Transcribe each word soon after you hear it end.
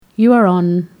You are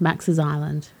on Max's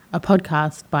Island, a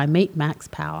podcast by Meet Max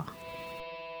Power.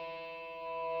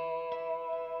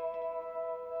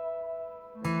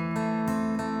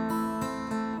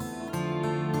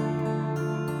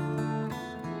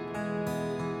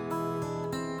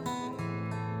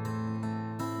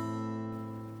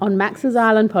 On Max's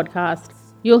Island podcast,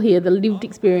 you'll hear the lived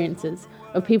experiences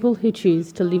of people who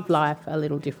choose to live life a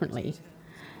little differently.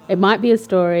 It might be a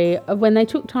story of when they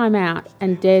took time out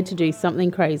and dared to do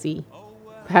something crazy.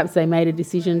 Perhaps they made a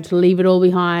decision to leave it all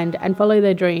behind and follow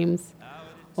their dreams.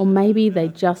 Or maybe they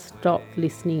just stopped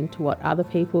listening to what other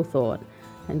people thought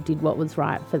and did what was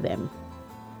right for them.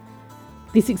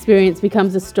 This experience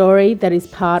becomes a story that is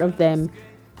part of them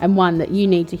and one that you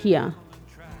need to hear.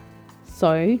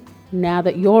 So, now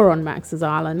that you're on Max's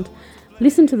Island,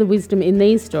 listen to the wisdom in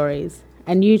these stories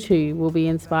and you too will be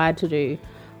inspired to do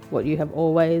what you have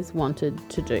always wanted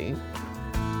to do.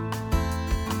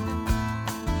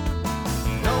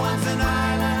 No one's an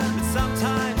island, but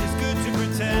sometimes it's good to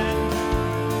pretend.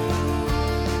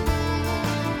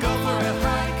 Go for a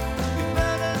hike, your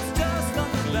burdens just on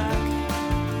your back.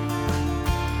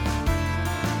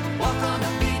 Walk on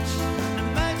the beach,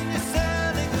 imagine you're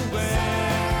sailing away.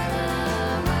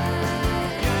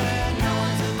 Yeah, no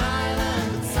one's an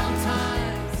island, but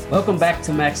sometimes. Welcome back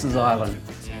to Max's Island.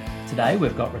 Today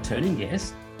we've got returning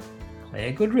guest,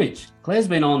 Claire Goodrich. Claire's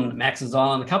been on Max's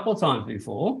Island a couple of times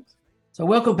before. So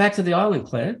welcome back to the island,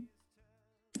 Claire.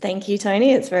 Thank you,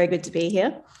 Tony. It's very good to be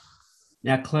here.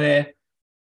 Now, Claire,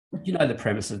 you know the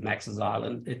premise of Max's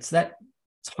Island. It's that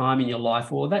time in your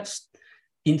life or that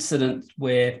incident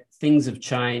where things have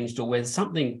changed or where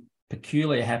something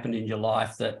peculiar happened in your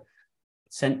life that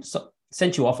sent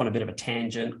you off on a bit of a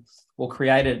tangent or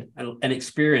created an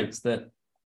experience that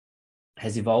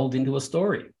has evolved into a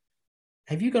story.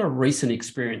 Have you got a recent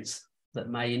experience that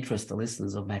may interest the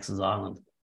listeners of Max's Island?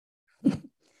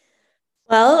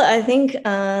 Well, I think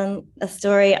a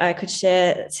story I could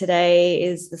share today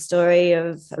is the story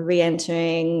of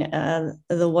re-entering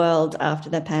the world after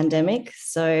the pandemic.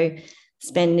 So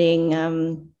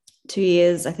spending 2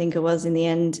 years, I think it was in the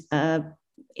end,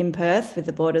 in Perth with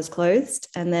the borders closed,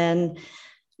 and then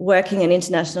working an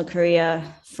international career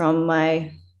from my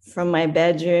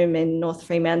bedroom in North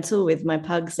Fremantle with my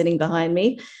pug sitting behind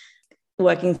me,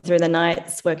 working through the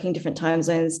nights, working different time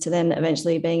zones to then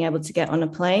eventually being able to get on a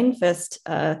plane, first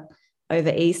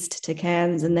over east to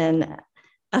Cairns and then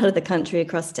out of the country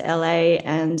across to LA.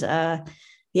 And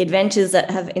the adventures that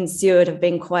have ensued have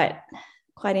been quite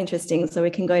interesting. So we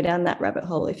can go down that rabbit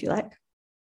hole if you like.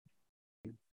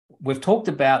 We've talked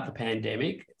about the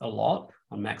pandemic a lot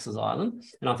on Max's Island,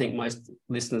 and I think most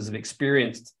listeners have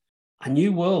experienced a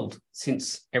new world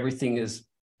since everything has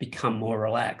become more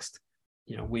relaxed.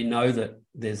 You know, we know that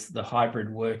there's the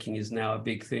hybrid working is now a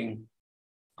big thing.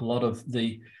 A lot of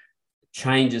the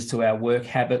changes to our work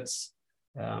habits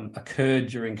occurred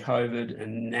during COVID,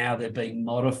 and now they're being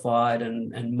modified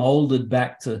and molded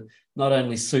back to not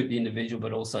only suit the individual,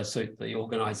 but also suit the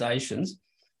organisations.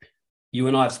 You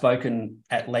and I have spoken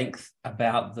at length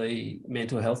about the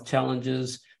mental health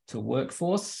challenges to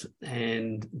workforce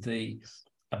and the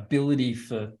ability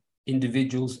for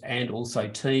individuals and also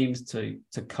teams to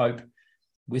cope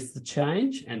with the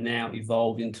change and now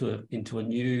evolve into a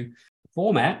new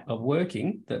format of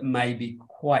working that may be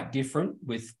quite different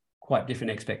with quite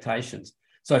different expectations.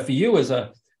 So for you as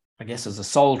a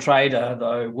sole trader,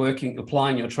 though,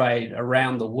 applying your trade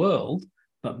around the world,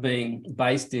 but being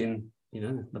based in,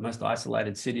 the most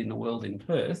isolated city in the world in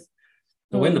Perth,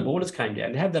 but when the borders came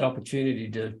down, to have that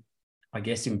opportunity to,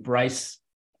 embrace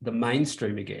the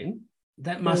mainstream again,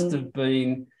 that must have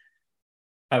been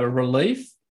a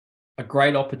relief, a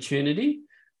great opportunity,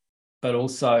 but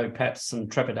also perhaps some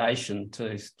trepidation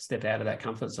to step out of that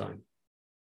comfort zone.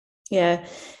 Yeah,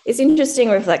 it's interesting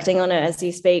reflecting on it as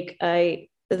you speak.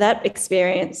 That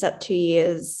experience, that 2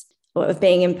 years of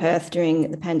being in Perth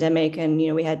during the pandemic, and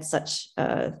we had such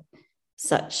heavy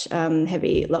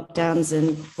lockdowns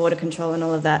and border control and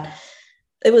all of that.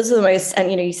 It was the most,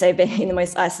 and you say being in the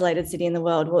most isolated city in the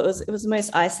world. Well, it was the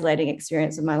most isolating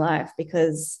experience of my life,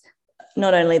 because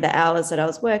not only the hours that I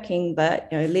was working,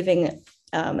 but living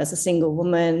as a single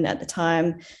woman at the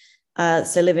time,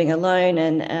 so living alone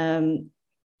and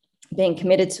being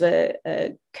committed to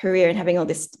a career and having all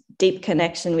this deep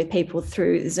connection with people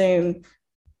through Zoom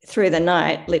through the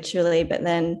night, literally, but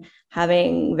then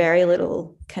having very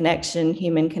little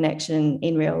human connection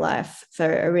in real life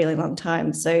for a really long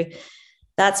time. So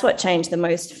that's what changed the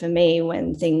most for me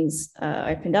when things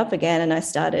opened up again and I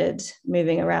started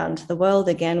moving around the world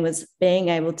again, was being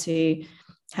able to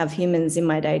have humans in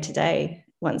my day-to-day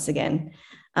once again.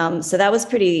 So that was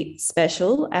pretty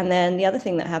special. And then the other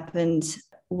thing that happened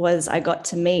was I got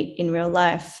to meet in real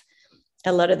life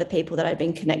a lot of the people that I'd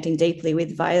been connecting deeply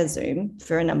with via Zoom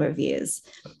for a number of years.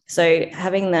 So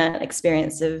having that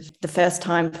experience of the first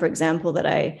time, for example, that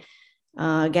I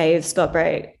gave Scott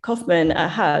Barry Kaufman a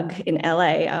hug in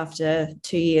LA after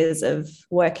 2 years of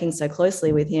working so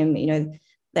closely with him, you know,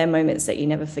 they're moments that you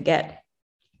never forget.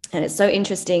 And it's so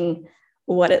interesting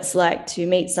what it's like to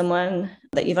meet someone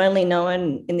that you've only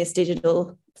known in this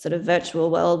digital sort of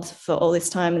virtual world for all this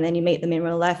time, and then you meet them in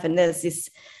real life, and there's this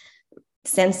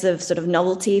sense of sort of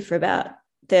novelty for about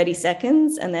 30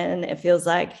 seconds, and then it feels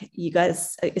like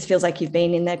you've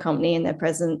been in their company and their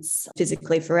presence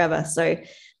physically forever. So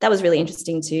that was really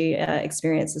interesting to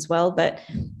experience as well. But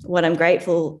what I'm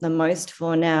grateful the most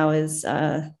for now is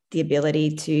the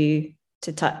ability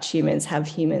to touch humans, have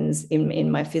humans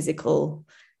in my physical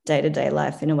day-to-day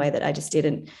life in a way that I just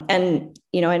didn't. And,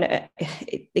 you know,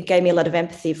 it gave me a lot of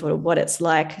empathy for what it's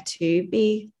like to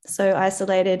be so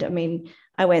isolated. I mean,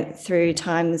 I went through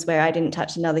times where I didn't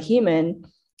touch another human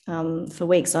for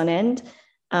weeks on end,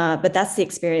 but that's the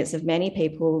experience of many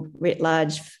people writ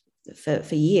large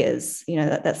for years. You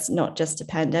know, that's not just a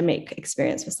pandemic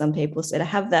experience for some people. So to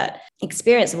have that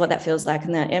experience of what that feels like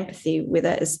and that empathy with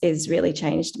it is really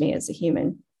changed me as a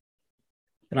human.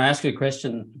 Can I ask you a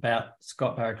question about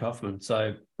Scott Barry Kaufman?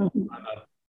 So I'm a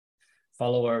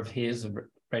follower of his,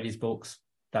 read his books,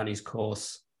 done his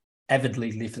course,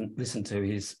 avidly listen to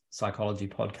his psychology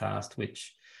podcast,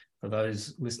 which for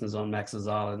those listeners on Max's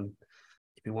Island,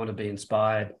 if you want to be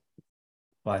inspired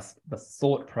by the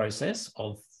thought process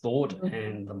of thought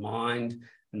and the mind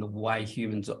and the way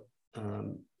humans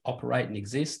operate and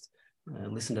exist,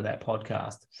 listen to that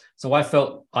podcast. So I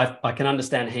felt I can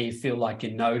understand how you feel like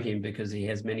you know him because he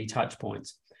has many touch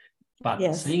points. But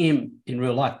yes. Seeing him in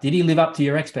real life, did he live up to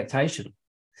your expectation?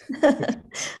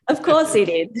 Of course he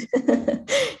did.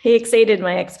 He exceeded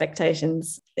my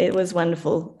expectations. It was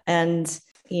wonderful. And,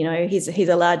 you know, he's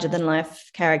a larger than life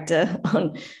character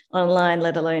online,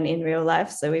 let alone in real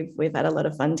life. So we've had a lot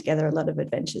of fun together, a lot of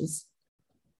adventures.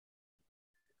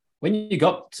 When you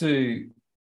got to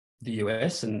the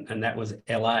US and that was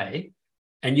LA,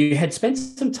 and you had spent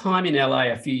some time in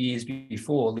LA a few years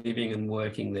before living and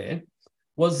working there,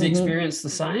 was the experience the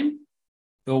same,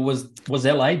 or was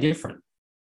LA different?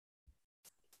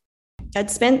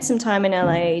 I'd spent some time in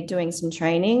LA doing some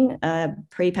training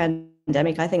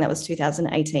pre-pandemic. I think that was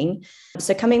 2018.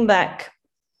 So coming back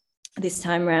this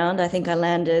time round, I think I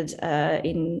landed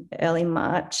in early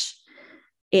March.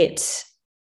 It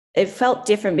felt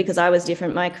different because I was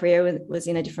different. My career was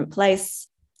in a different place.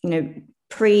 You know,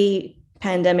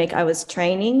 pre-pandemic, I was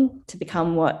training to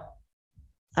become what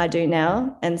I do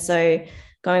now. And so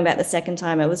going back the second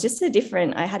time, it was just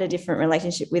I had a different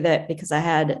relationship with it because I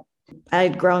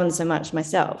had grown so much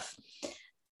myself.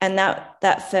 And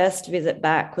that first visit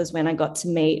back was when I got to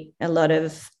meet a lot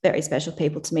of very special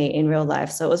people to me in real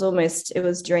life. So it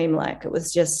was dreamlike. It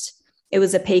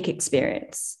was a peak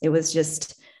experience. It was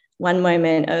just one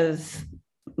moment of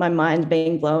my mind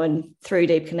being blown through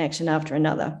deep connection after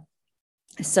another.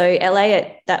 So LA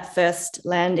at that first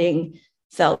landing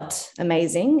felt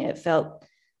amazing. It felt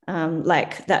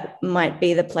like that might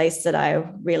be the place that I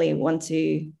really want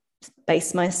to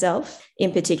base myself.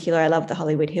 In particular, I love the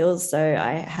Hollywood Hills. So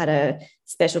I had a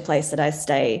special place that I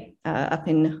stay up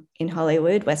in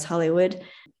Hollywood, West Hollywood.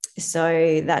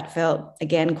 So that felt,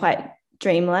 again, quite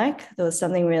dreamlike. There was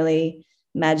something really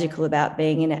magical about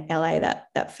being in LA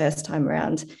that first time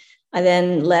around. I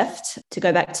then left to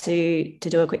go back to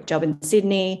do a quick job in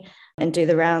Sydney and do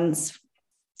the rounds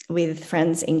with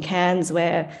friends in Cairns,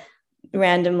 where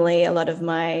randomly a lot of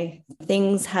my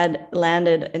things had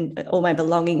landed and all my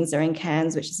belongings are in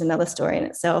Cairns, which is another story in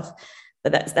itself.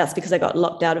 But that's because I got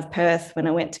locked out of Perth when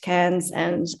I went to Cairns,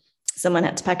 and someone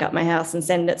had to pack up my house and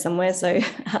send it somewhere. So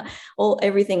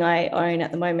everything I own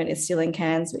at the moment is still in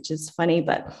Cairns, which is funny.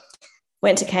 But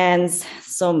went to Cairns,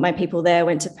 saw my people there,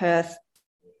 went to Perth.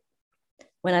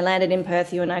 When I landed in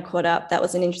Perth, you and I caught up. That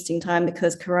was an interesting time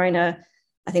because Corona,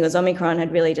 I think it was Omicron,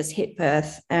 had really just hit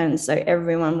Perth. And so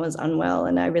everyone was unwell,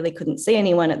 and I really couldn't see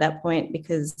anyone at that point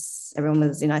because everyone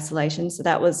was in isolation. So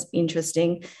that was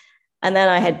interesting. And then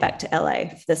I head back to LA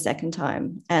for the second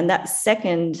time. And that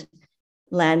second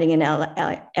landing in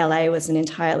LA was an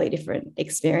entirely different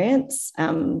experience,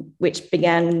 which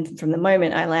began from the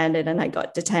moment I landed and I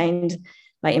got detained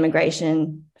by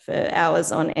immigration for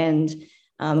hours on end,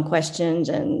 questioned.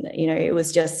 And, you know, it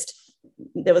was just,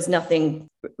 there was nothing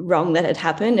wrong that had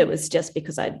happened. It was just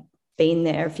because I'd been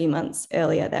there a few months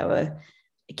earlier.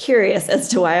 curious as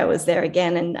to why I was there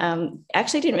again, and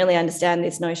actually didn't really understand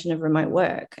this notion of remote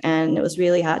work. And it was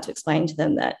really hard to explain to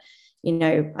them that,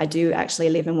 I do actually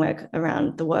live and work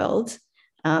around the world.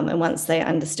 And once they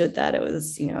understood that, it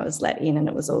was, I was let in and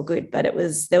it was all good. But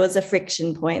there was a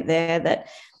friction point there that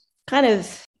kind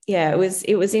of, it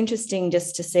was interesting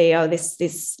just to see,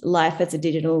 this life as a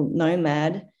digital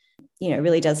nomad,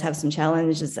 really does have some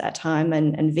challenges at time,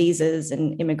 and visas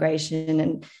and immigration,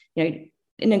 and,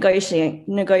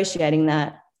 negotiating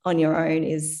that on your own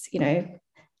is,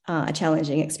 a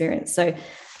challenging experience. So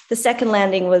the second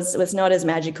landing was not as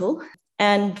magical.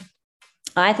 And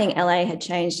I think LA had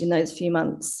changed in those few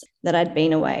months that I'd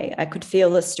been away. I could feel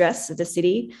the stress of the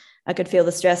city. I could feel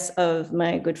the stress of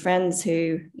my good friends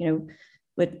who,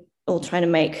 were all trying to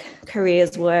make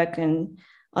careers work and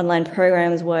online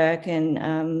programs work. And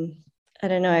I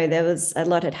don't know, there was a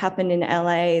lot had happened in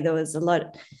LA. There was a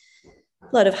lot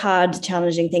of hard,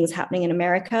 challenging things happening in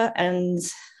America. And,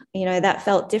 that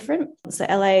felt different. So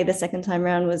LA, the second time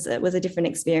around, was a different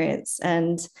experience.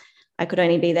 And I could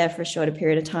only be there for a shorter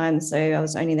period of time. So I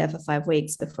was only there for 5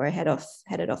 weeks before I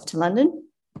headed off to London.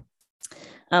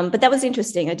 But that was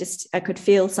interesting. I could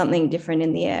feel something different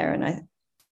in the air. And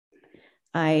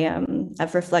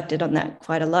I've reflected on that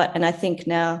quite a lot. And I think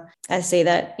now I see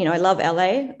that, I love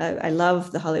LA. I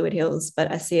love the Hollywood Hills,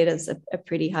 but I see it as a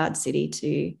pretty hard city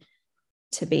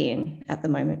to be in at the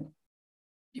moment.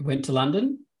 You went to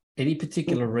London? Any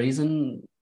particular reason?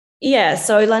 Yeah,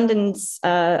 so London's,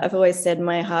 I've always said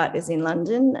my heart is in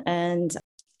London, and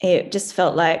it just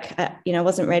felt like, I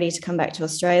wasn't ready to come back to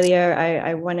Australia.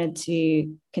 I wanted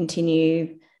to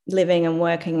continue living and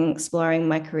working and exploring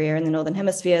my career in the Northern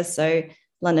Hemisphere. So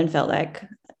London felt like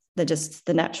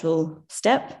the natural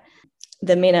step.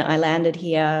 The minute I landed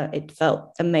here, it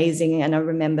felt amazing. And I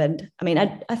remembered,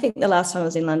 I think the last time I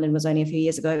was in London was only a few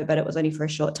years ago, but it was only for a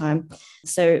short time.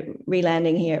 So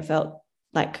re-landing here, it felt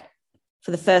like,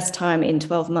 for the first time in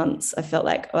 12 months, I felt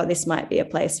like, this might be a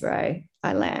place where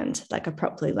I land, like I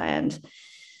properly land.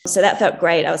 So that felt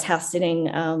great. I was house sitting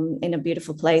in a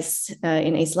beautiful place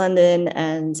in East London,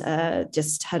 and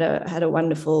just had a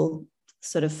wonderful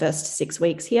sort of first 6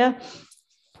 weeks here.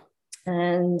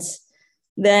 And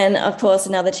then, of course,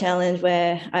 another challenge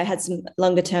where I had some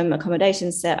longer term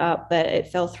accommodations set up, but it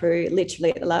fell through literally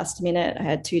at the last minute. I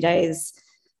had 2 days.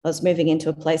 I was moving into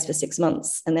a place for 6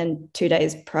 months, and then 2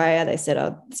 days prior, they said,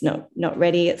 it's not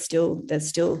ready. There's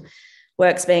still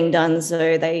work's being done.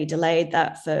 So they delayed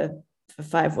that for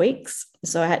 5 weeks.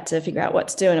 So I had to figure out what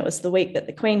to do. And it was the week that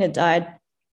the Queen had died.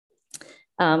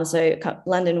 So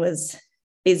London was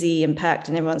busy and packed,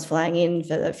 and everyone's flying in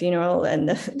for the funeral, and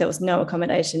there was no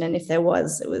accommodation. And if there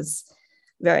was, it was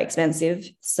very expensive.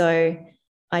 So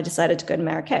I decided to go to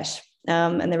Marrakesh.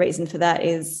 And the reason for that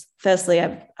is, firstly,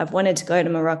 I've wanted to go to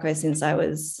Morocco since I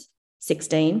was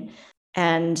 16,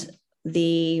 and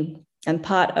I'm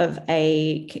part of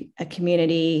a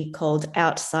community called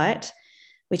Outsite,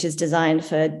 which is designed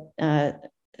for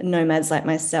nomads like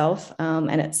myself,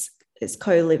 and it's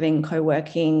co-living,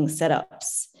 co-working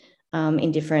setups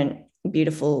in different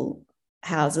beautiful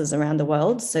houses around the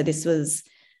world. So this was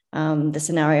the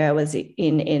scenario was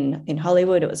in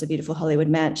Hollywood. It was a beautiful Hollywood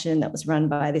mansion that was run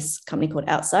by this company called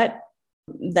Outsite.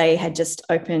 They had just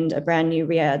opened a brand new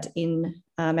riad in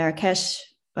Marrakesh,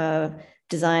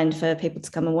 designed for people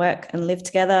to come and work and live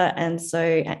together. And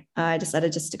so I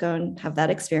decided just to go and have that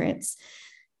experience.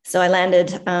 So I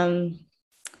landed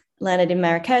in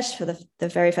Marrakesh for the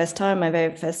very first time, my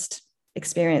very first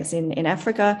experience in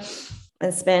Africa,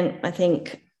 and spent, I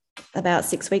think, about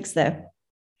 6 weeks there.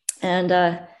 And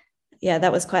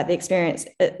that was quite the experience.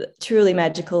 Truly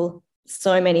magical.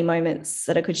 So many moments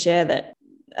that I could share that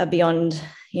are beyond,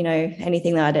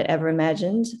 anything that I'd ever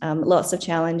imagined. Lots of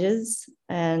challenges,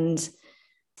 and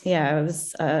it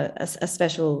was a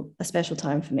special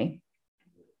time for me.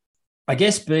 I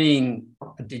guess being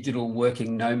a digital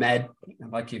working nomad,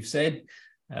 like you've said,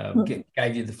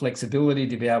 gave you the flexibility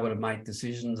to be able to make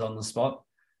decisions on the spot.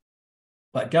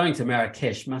 But going to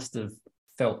Marrakesh must have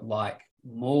felt like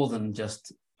more than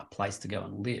just a place to go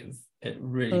and live. It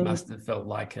really must have felt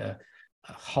like a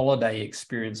holiday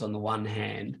experience on the one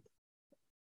hand,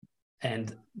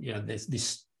 and there's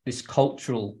this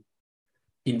cultural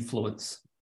influence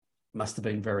must have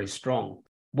been very strong.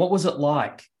 What was it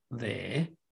like there?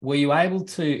 Were you able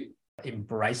to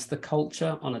embrace the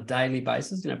culture on a daily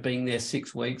basis, being there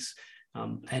 6 weeks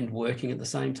and working at the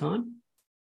same time?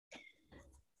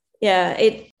 Yeah,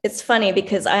 it's funny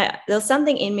because there was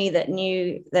something in me that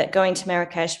knew that going to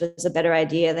Marrakesh was a better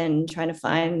idea than trying to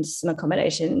find some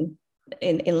accommodation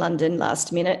in London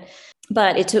last minute.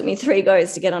 But it took me 3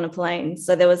 goes to get on a plane.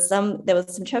 So there was some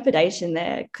trepidation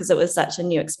there because it was such a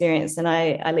new experience. And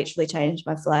I literally changed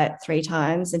my flight 3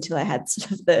 times until I had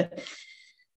sort of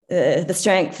the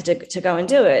strength to go and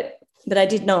do it. But I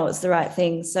did know it was the right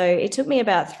thing. So it took me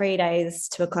about 3 days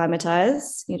to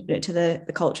acclimatize to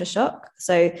the culture shock.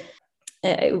 So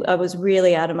I was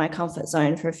really out of my comfort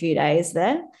zone for a few days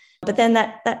there. But then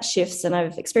that shifts, and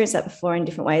I've experienced that before in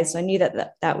different ways. So I knew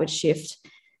that would shift.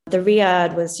 The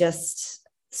Riyadh was just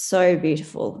so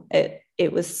beautiful.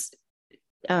 It was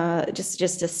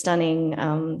just a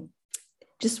stunning.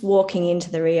 Just walking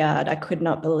into the Riyadh, I could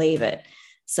not believe it.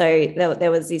 So there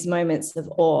was these moments of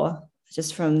awe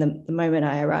just from the moment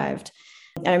I arrived.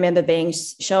 I remember being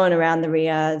shown around the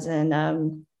Riyadh and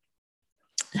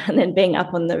then being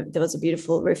up on there was a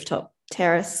beautiful rooftop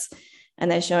terrace, and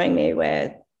they're showing me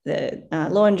where the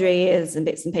laundry is and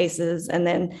bits and pieces. And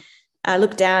then I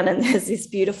look down and there's this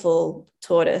beautiful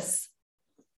tortoise,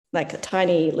 like a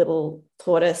tiny little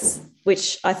tortoise,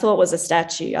 which I thought was a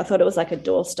statue. I thought it was like a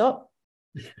doorstop.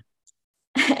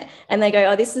 And they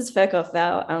go, "Oh, this is Furkov,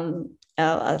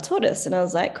 our tortoise." And I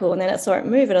was like, cool. And then I saw it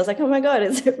move and I was like, oh my God,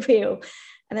 is it real?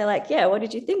 And they're like, yeah, what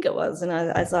did you think it was? And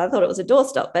I thought it was a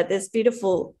doorstop, but this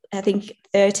beautiful, I think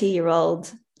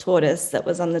 30-year-old tortoise that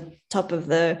was on the top of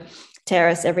the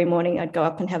terrace. Every morning I'd go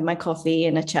up and have my coffee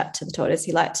and a chat to the tortoise.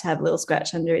 He liked to have a little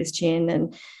scratch under his chin,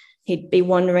 and he'd be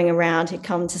wandering around. He'd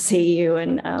come to see you.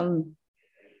 And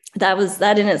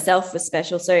that in itself was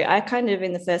special. So I kind of,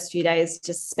 in the first few days,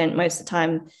 just spent most of the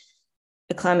time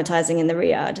acclimatizing in the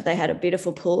Riyadh. They had a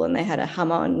beautiful pool and they had a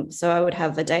hammam. So I would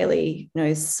have a daily,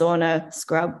 sauna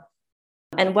scrub.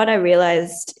 And what I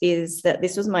realized is that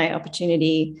this was my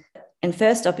opportunity, and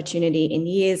first opportunity in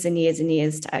years and years and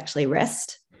years, to actually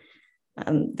rest.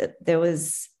 That there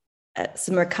was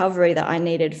some recovery that I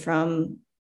needed from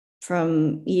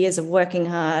years of working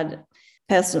hard,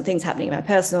 personal things happening in my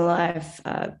personal life,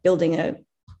 building a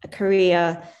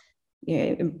career,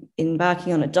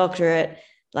 embarking on a doctorate.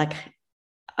 Like,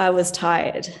 I was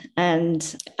tired,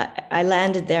 and I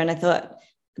landed there and I thought,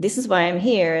 this is why I'm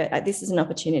here. This is an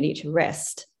opportunity to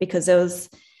rest, because there was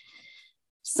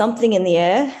something in the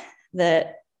air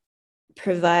that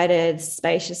provided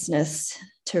spaciousness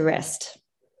to rest.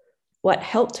 What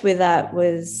helped with that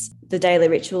was the daily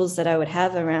rituals that I would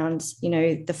have around,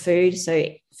 the food. So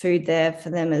food there for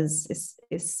them is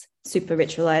super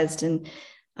ritualized,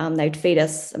 and they'd feed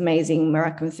us amazing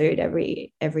Moroccan food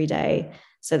every day.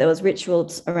 So there was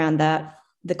rituals around that.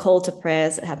 The call to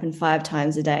prayers that happened 5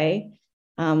 times a day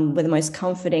were the most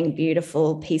comforting,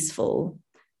 beautiful, peaceful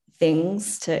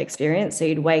things to experience. So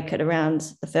you'd wake at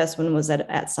around, the first one was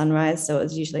at sunrise, so it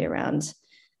was usually around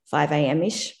 5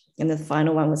 a.m.-ish, and the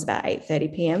final one was about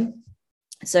 8:30 p.m.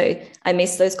 So I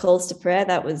missed those calls to prayer.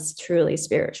 That was truly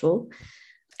spiritual.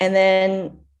 And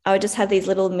then I would just have these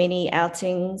little mini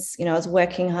outings. I was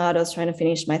working hard. I was trying to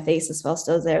finish my thesis whilst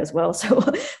I was there as well. So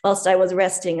whilst I was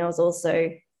resting, I was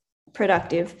also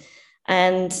productive.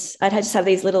 And I'd just have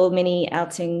these little mini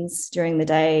outings during the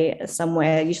day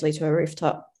somewhere, usually to a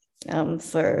rooftop,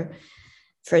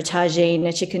 for a tagine.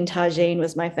 A chicken tagine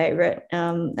was my favorite.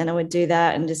 And I would do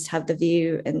that and just have the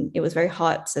view. And it was very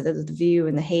hot, so there was the view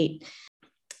and the heat.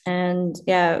 And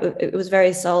yeah, it was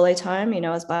very solo time. I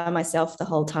was by myself the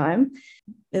whole time.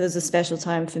 It was a special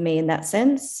time for me in that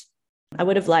sense. I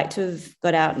would have liked to have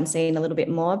got out and seen a little bit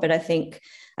more, but I think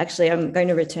actually I'm going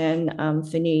to return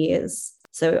for New Year's.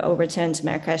 So I'll return to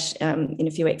Marrakesh in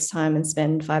a few weeks' time and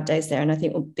spend 5 days there. And I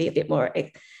think I'll be a bit more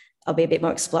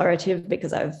explorative,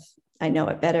 because I know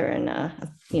it better, and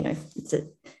it's a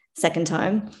second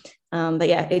time. But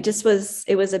yeah, it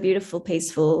was a beautiful,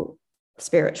 peaceful,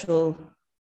 spiritual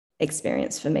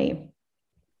experience for me.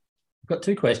 I've got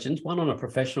 2 questions, one on a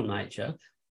professional nature.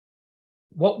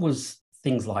 What was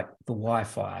things like the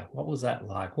Wi-Fi? What was that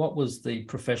like? What was the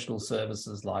professional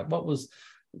services like? What was,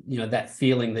 that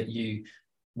feeling that you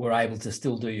were able to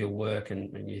still do your work,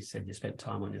 and you said you spent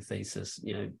time on your thesis,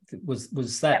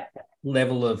 was that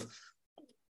level of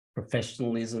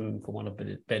professionalism, for want of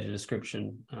a better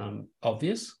description,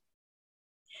 obvious?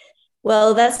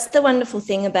 Well, that's the wonderful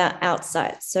thing about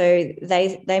Outsight. So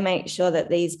they make sure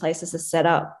that these places are set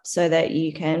up so that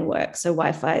you can work. So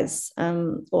Wi-Fi is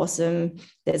awesome.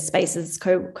 There's spaces,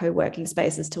 co-working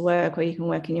spaces to work, or you can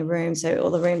work in your room. So all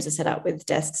the rooms are set up with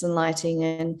desks and lighting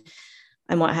and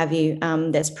what have you.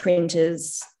 There's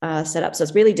printers set up. So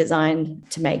it's really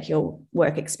designed to make your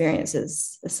work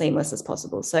experiences as seamless as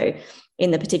possible. So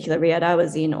in the particular Riyadh I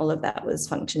was in, all of that was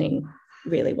functioning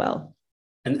really well.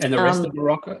 And the rest of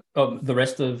Morocco, the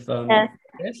rest of yeah.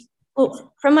 yes?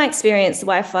 Well, from my experience,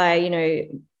 Wi-Fi,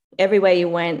 everywhere you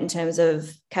went in terms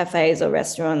of cafes or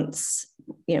restaurants,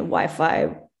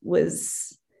 Wi-Fi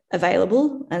was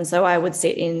available. And so I would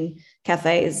sit in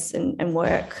cafes and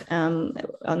work on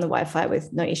the Wi-Fi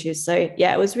with no issues. So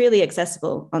yeah, it was really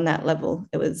accessible on that level.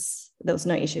 There was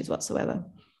no issues whatsoever.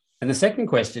 And the second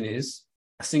question is,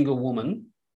 a single woman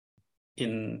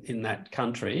in that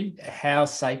country, how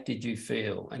safe did you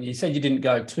feel? And you said you didn't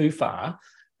go too far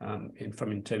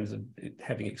in terms of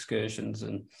having excursions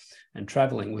and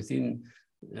traveling within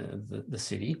the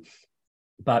city,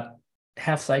 but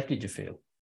how safe did you feel?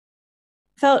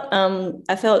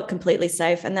 I felt completely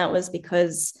safe, and that was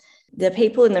because the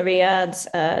people in the riads,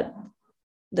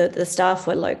 the staff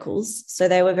were locals, so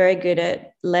they were very good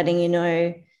at letting you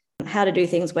know how to do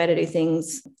things, where to do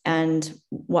things, and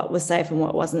what was safe and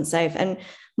what wasn't safe. And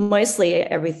mostly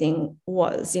everything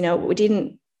was,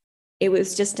 it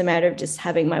was just a matter of just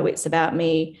having my wits about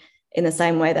me in the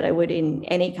same way that I would in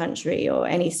any country or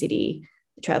any city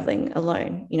traveling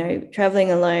alone.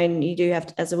 Traveling alone, you do have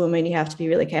to, as a woman, you have to be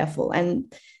really careful.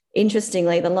 And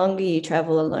interestingly, the longer you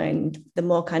travel alone, the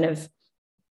more kind of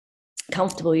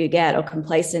comfortable you get, or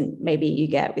complacent maybe you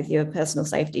get with your personal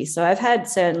safety. So I've had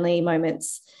certainly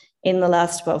moments in the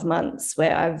last 12 months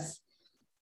where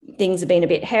things have been a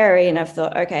bit hairy, and I've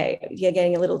thought, okay, you're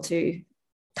getting a little too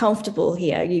comfortable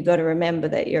here. You've got to remember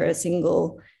that you're a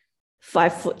single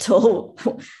 5 foot tall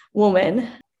woman,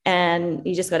 and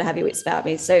you just got to have your wits about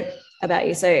you. So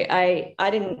I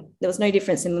didn't, there was no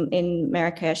difference in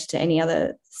Marrakesh to any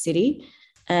other city.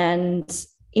 And,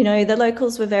 the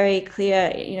locals were very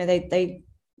clear,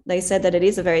 they said that it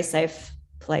is a very safe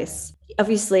place.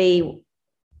 Obviously,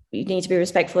 you need to be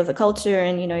respectful of the culture,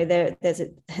 and,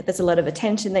 there's a lot of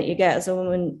attention that you get as a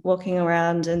woman walking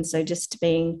around. And so just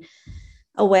being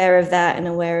aware of that and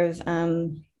aware of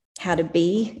how to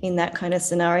be in that kind of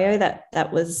scenario,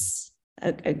 that was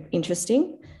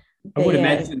interesting. I would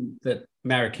imagine that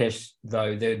Marrakesh,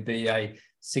 though, there'd be a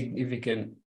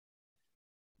significant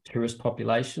tourist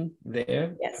population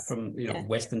there, yes, from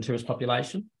Western tourist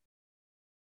population.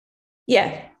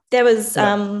 Yeah, there was.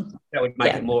 That would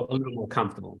make it a little more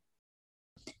comfortable.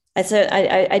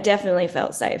 I definitely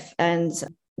felt safe, and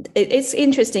it's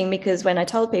interesting because when I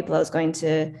told people I was going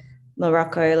to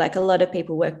Morocco, like a lot of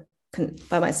people were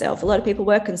by myself. A lot of people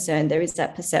were concerned. There is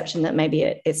that perception that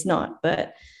maybe it's not,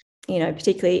 but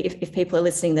particularly if people are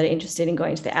listening that are interested in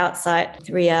going to the outside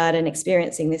Riyadh and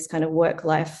experiencing this kind of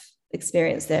work-life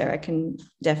experience there, I can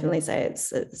definitely say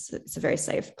it's a very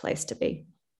safe place to be.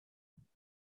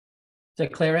 So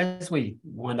Claire, as we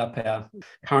wind up our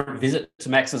current visit to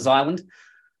Max's Island,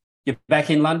 you're back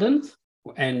in London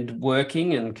and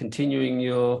working and continuing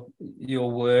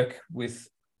your work with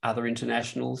other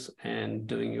internationals and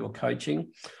doing your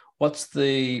coaching. What's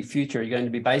the future? Are you going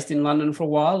to be based in London for a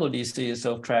while, or do you see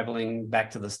yourself travelling back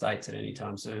to the States at any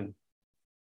time soon?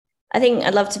 I think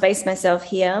I'd love to base myself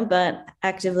here, but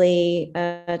actively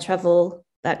travel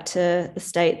back to the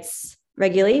States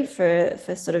regularly for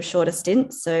sort of shorter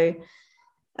stints, so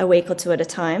a week or two at a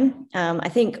time. I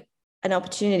think an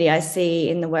opportunity I see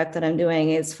in the work that I'm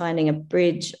doing is finding a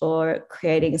bridge or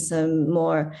creating some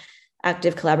more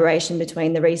active collaboration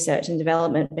between the research and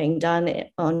development being done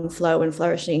on flow and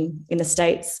flourishing in the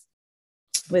States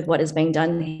with what is being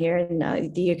done here in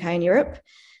the UK and Europe.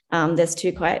 There's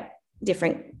two quite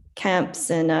different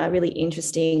camps and really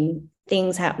interesting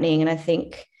things happening. And I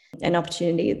think an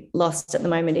opportunity lost at the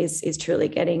moment is truly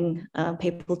getting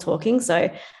people talking. So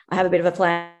I have a bit of a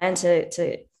plan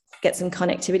to get some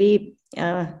connectivity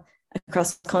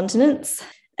across continents.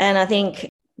 And I think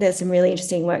there's some really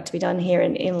interesting work to be done here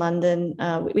in London,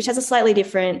 which has a slightly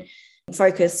different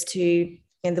focus to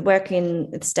the work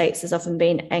in the States has often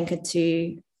been anchored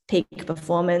to peak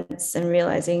performance and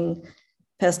realizing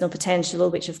personal potential,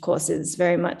 which of course is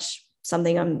very much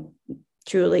something I'm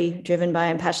truly driven by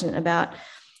and passionate about.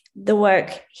 The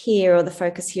work here, or the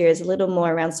focus here, is a little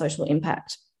more around social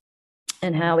impact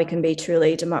and how we can be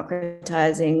truly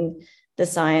democratizing the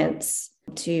science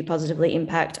to positively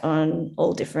impact on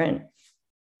all different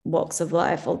walks of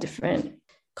life, all different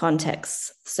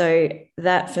contexts. So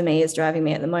that for me is driving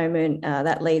me at the moment.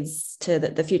 That leads to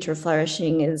the future of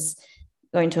flourishing is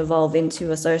going to evolve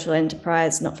into a social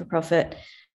enterprise, not-for-profit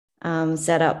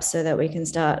setup, so that we can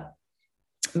start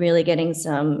really getting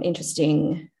some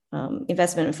interesting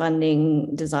investment and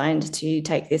funding designed to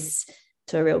take this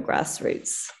to a real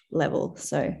grassroots level.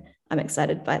 So I'm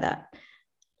excited by that.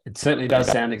 It certainly does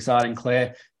sound exciting,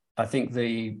 Claire. I think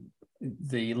the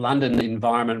London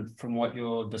environment, from what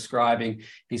you're describing,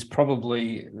 is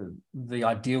probably the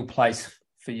ideal place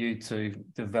for you to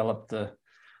develop the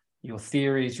your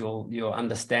theories, your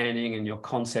understanding and your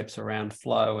concepts around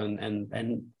flow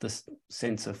and the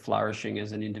sense of flourishing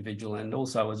as an individual and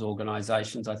also as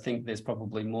organizations. I think there's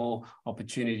probably more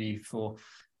opportunity for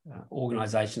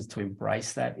organizations to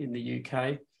embrace that in the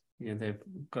UK. They've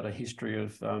got a history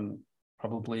of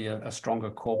probably a stronger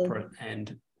corporate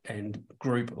and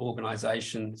group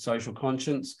organization social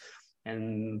conscience,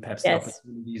 and perhaps the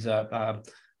opportunities are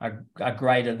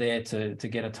greater there to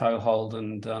get a toehold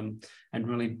and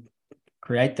really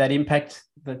create that impact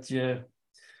that you're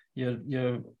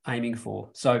aiming for.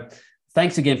 So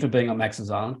thanks again for being on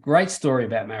Max's Island. Great story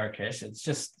about Marrakesh. It's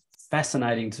just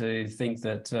fascinating to think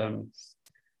that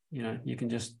you can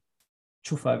just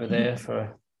chuff over there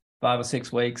for 5 or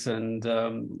 6 weeks and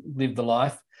live the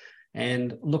life,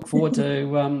 and look forward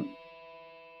to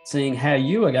seeing how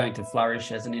you are going to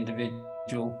flourish as an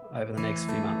individual over the next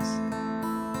few months.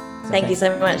 So Thank you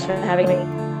so much for having me.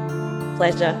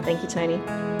 Pleasure. Thank you, Tony.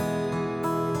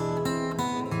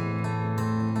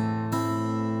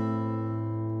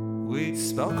 We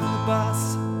spoke on the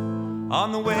bus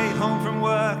on the way home from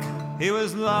work. He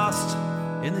was lost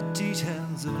in the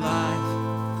details of life.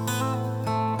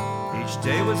 Each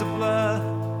day was a blur,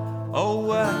 all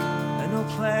work and no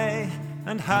play,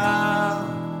 and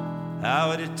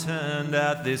how it had turned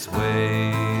out this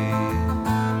way.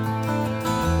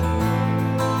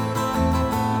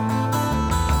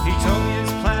 He told me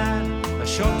his plan, a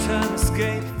short-term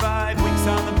escape, 5 weeks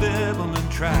on the Bibbulmun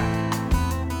track.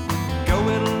 Go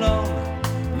it alone,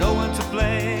 no one to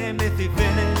blame if he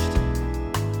finished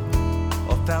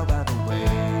or fell by the way.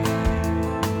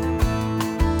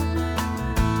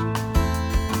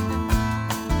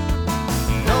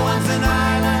 No one's an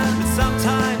island, but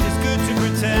sometimes it's good to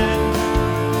pretend.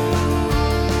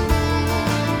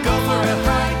 Go for a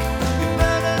hike, your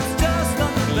burden's just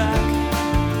on your back.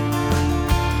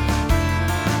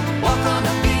 Walk on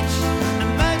the beach,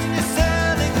 imagine you're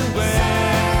sailing away.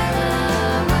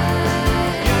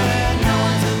 Yeah, no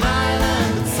one's an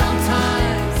island, but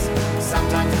sometimes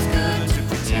it's good to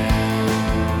pretend.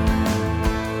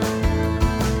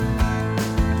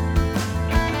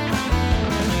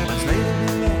 Months later we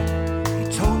met, he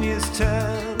told me his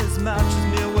tale as much as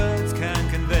mere words can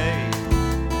convey.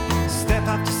 Step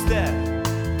after step,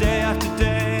 day after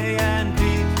day, and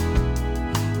deep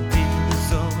in the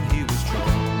zone he was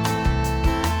drawn.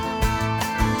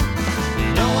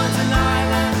 No one's an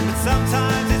island, but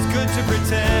sometimes it's good to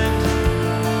pretend.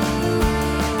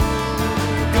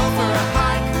 Go for a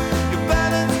hike, your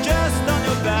burden's just on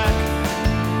your back.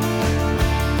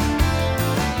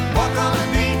 Walk on the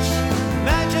beach,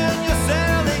 imagine you're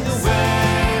sailing away.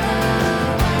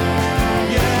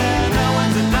 Yeah, no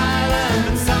one's an island,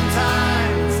 but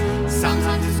sometimes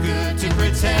it's good to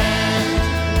pretend.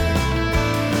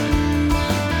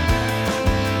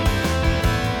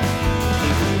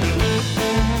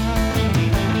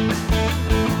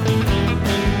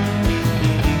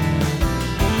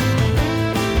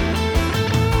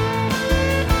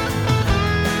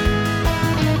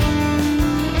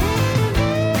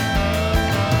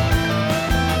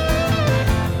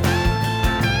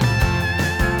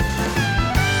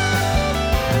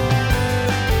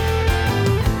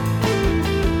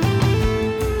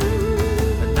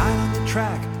 A night on the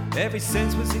track, every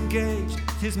sense was engaged.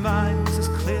 His mind was as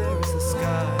clear as the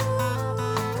sky.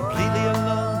 Completely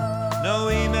alone, no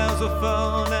emails or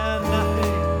phone, and